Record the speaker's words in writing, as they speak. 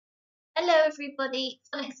Hello everybody,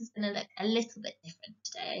 Phonics is going to look a little bit different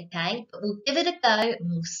today, okay? But we'll give it a go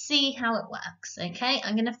and we'll see how it works, okay?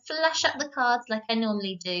 I'm going to flash up the cards like I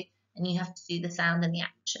normally do and you have to do the sound and the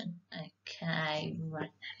action. Okay,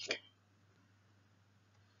 right,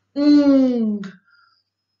 there we go.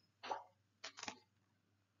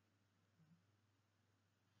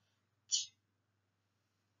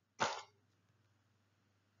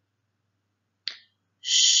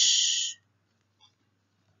 Shh.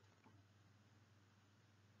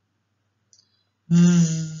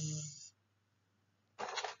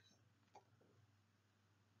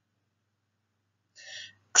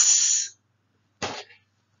 X.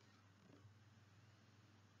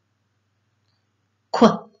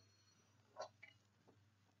 Qu.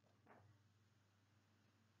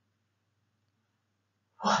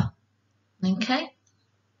 Okay.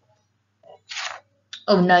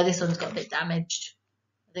 Oh no, this one's got a bit damaged.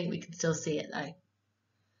 I think we can still see it though.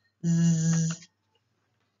 Z.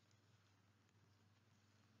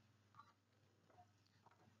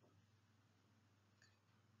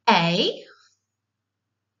 A.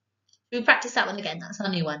 Should we practice that one again? That's our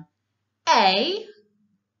new one. A.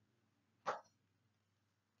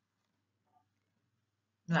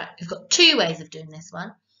 Right, we've got two ways of doing this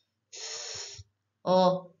one.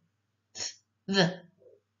 Or the.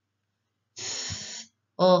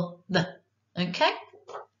 Or the. Okay?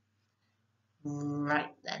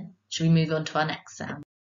 Right then. Should we move on to our next sound?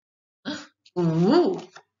 Ooh.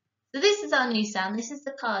 So this is our new sound. This is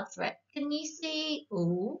the card for it. Can you see?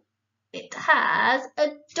 Ooh. It has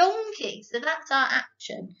a donkey. So that's our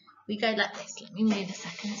action. We go like this. Let me move a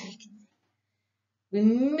second so you can see. We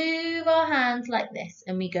move our hands like this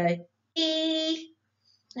and we go E.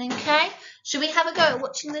 Okay? Should we have a go at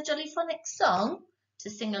watching the Jolly Phonics song to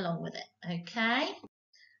sing along with it? Okay?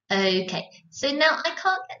 Okay, so now I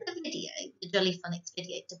can't get the video, the Jolly Phonics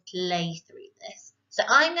video, to play through this. So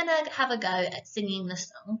I'm going to have a go at singing the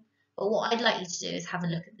song. But what I'd like you to do is have a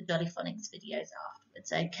look at the Jolly Phonics videos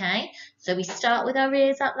afterwards, okay? So we start with our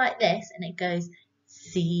ears up like this and it goes,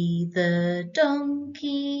 see the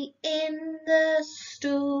donkey in the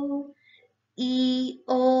stall.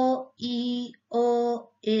 E-or,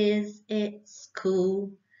 is it's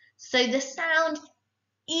cool. So the sound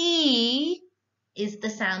E is the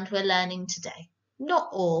sound we're learning today, not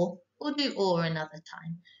or. We'll do or another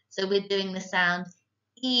time. So we're doing the sound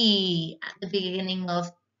E at the beginning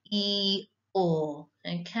of E or,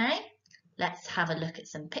 okay? Let's have a look at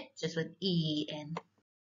some pictures with E in.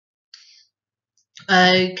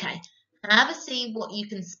 Okay, have a see what you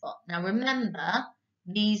can spot. Now remember,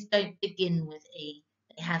 these don't begin with E,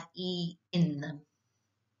 they have E in them.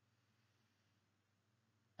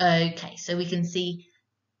 Okay, so we can see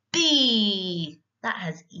B, that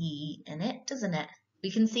has E in it, doesn't it?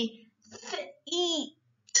 We can see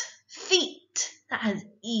feet, that has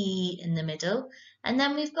E in the middle. And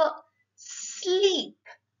then we've got sleep,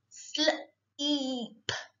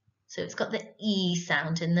 sleep. So it's got the E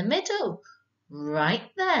sound in the middle.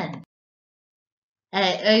 Right then.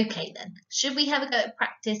 Okay then, should we have a go at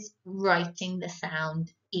practice writing the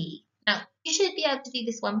sound E? Now, you should be able to do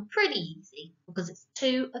this one pretty easy because it's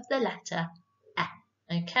two of the letter F.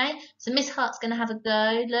 Okay, so Miss Hart's going to have a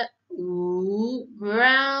go. Look, ooh,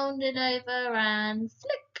 round and over and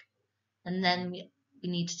flick. And then we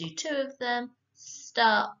need to do two of them.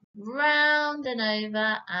 Start round and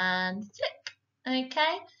over and flick.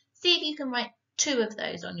 Okay, see if you can write two of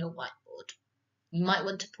those on your whiteboard. You might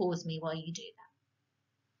want to pause me while you do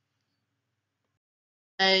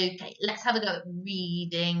that. Okay, let's have a go at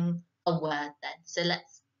reading a word then. So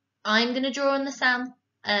I'm going to draw on the sound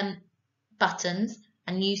buttons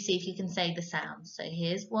and you see if you can say the sound. So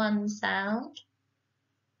here's one sound.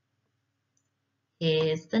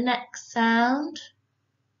 Here's the next sound.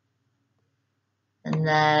 And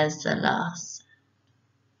there's the last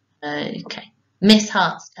sound. Okay, Miss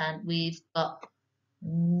Hart's turn. We've got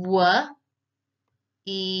W,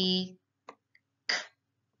 E, K.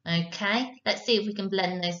 Okay, let's see if we can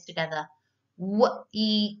blend those together. W,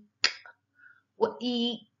 E, K, W,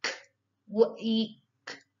 E, K, W, E,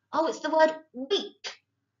 K. Oh, it's the word week,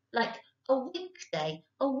 like a weekday,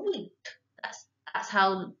 a week.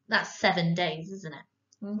 That's 7 days, isn't it?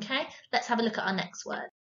 Okay, let's have a look at our next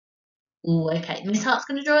word. Oh, okay. Miss Hart's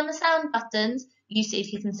going to draw on the sound buttons. You see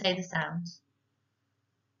if you can say the sounds.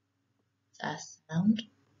 First sound.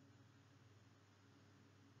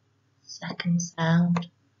 Second sound.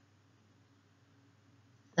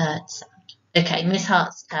 Third sound. Okay, Miss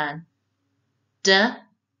Hart's turn. D,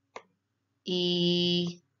 E,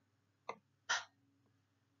 P.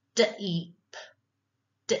 Deep,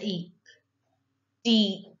 deep,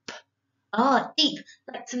 deep. Ah, deep,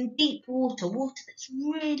 like some deep water, water that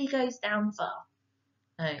really goes down far.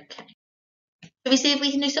 Okay. Shall we see if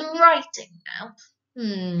we can do some writing now?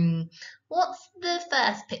 What's the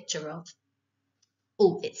first picture of?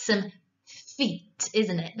 Oh, it's some feet,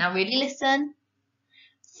 isn't it? Now really listen.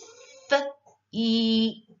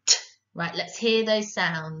 Eat. Right, let's hear those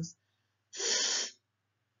sounds.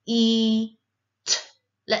 Eat.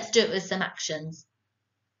 Let's do it with some actions.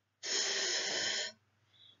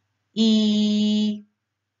 Eat.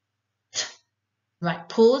 Right,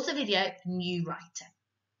 pause the video and you write it.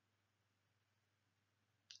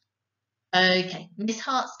 Okay, Miss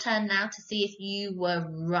Hart's turn now to see if you were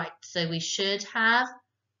right. So we should have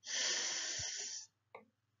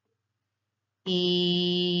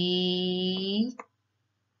E.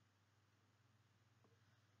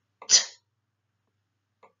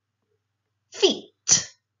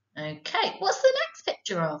 Feet. Okay, what's the next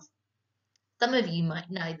picture of? Some of you might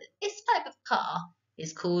know that this type of car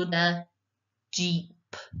is called a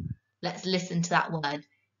Jeep. Let's listen to that word.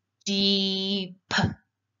 Jeep.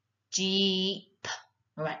 Jeep.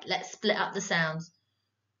 All right, let's split up the sounds.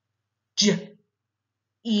 J,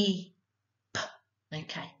 E, P.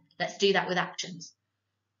 Okay, let's do that with actions.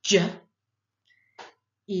 J,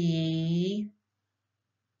 E,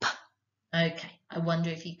 P. Okay, I wonder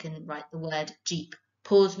if you can write the word Jeep.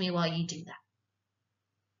 Pause me while you do that.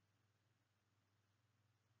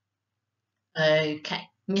 Okay,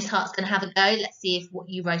 Miss Hart's going to have a go. Let's see if what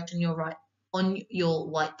you wrote on your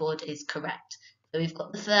whiteboard is correct. So we've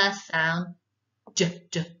got the first sound, J,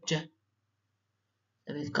 J, J.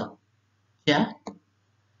 So we've got J,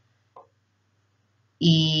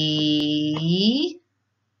 E.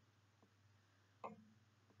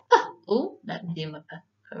 Oh, let me do my P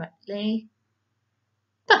correctly.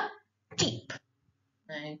 P, Jeep.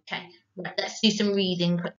 Okay, right, let's do some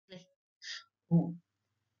reading quickly. Ooh.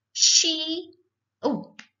 She.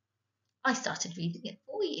 Oh, I started reading it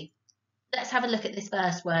for you. Let's have a look at this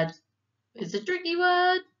first word. It's a tricky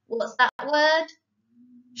word. What's that word?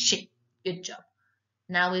 She. Good job.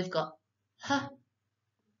 Now we've got H,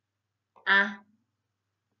 A,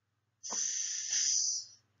 S.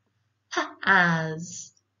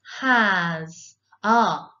 Has. Has.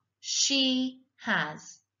 Ah, she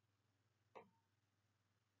has.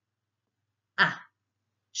 A.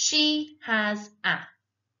 She has a.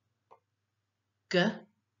 G,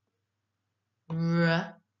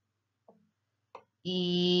 R,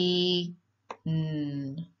 E,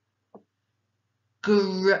 N.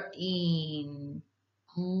 Green.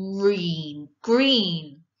 Green.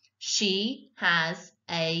 Green. She has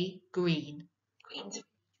a green. Green's a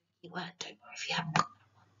really word. Don't worry if you haven't got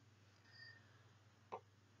that one.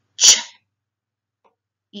 Ch,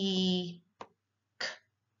 E, K.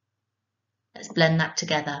 Let's blend that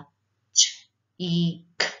together. Ch, E,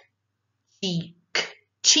 K. Cheek.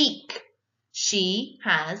 Cheek. She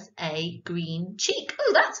has a green cheek.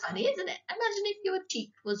 Oh, that's funny, isn't it? Imagine if your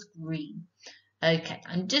cheek was green. Okay,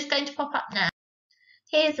 I'm just going to pop up now.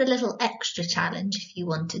 Here's a little extra challenge if you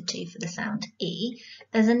wanted to for the sound E.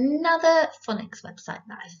 There's another phonics website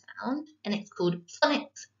that I found and it's called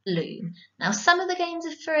Phonics Loom. Now some of the games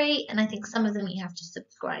are free and I think some of them you have to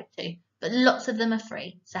subscribe to, but lots of them are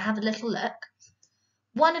free. So have a little look.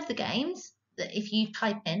 One of the games that if you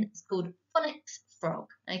type in is called Phonics Frog,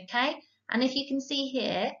 okay? And if you can see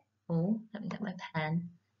here, oh, let me get my pen.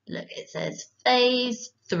 Look, it says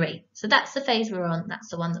phase 3. So that's the phase we're on. That's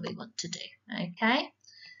the one that we want to do, okay?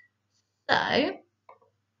 So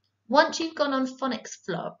once you've gone on Phonics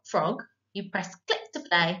Frog, you press click to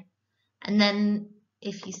play. And then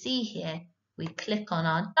if you see here, we click on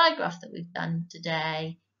our digraph that we've done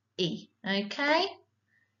today, E, okay?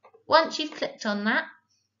 Once you've clicked on that,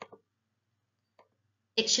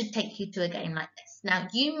 it should take you to a game like this. Now,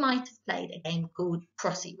 you might have played a game called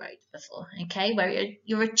Crossy Road before, okay, where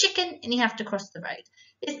you're a chicken and you have to cross the road.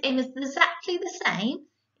 This game is exactly the same,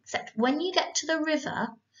 except when you get to the river,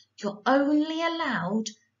 you're only allowed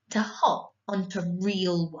to hop onto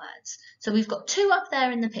real words. So we've got two up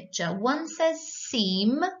there in the picture. One says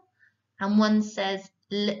seam and one says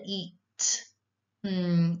eat.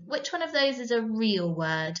 Which one of those is a real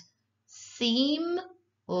word? Seam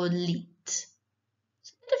or leet?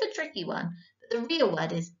 Bit of a tricky one, but the real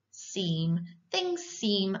word is seem. Things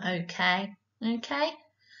seem okay. Okay,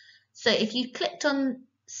 so if you clicked on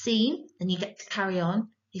seem, then you get to carry on.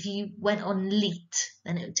 If you went on leet,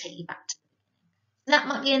 then it would take you back to the beginning. That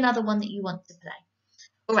might be another one that you want to play.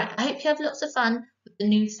 All right, I hope you have lots of fun with the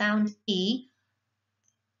new sound E.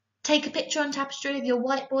 Take a picture on Tapestry of your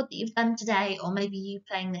whiteboard that you've done today, or maybe you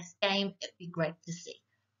playing this game. It'd be great to see.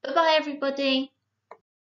 Bye bye, everybody.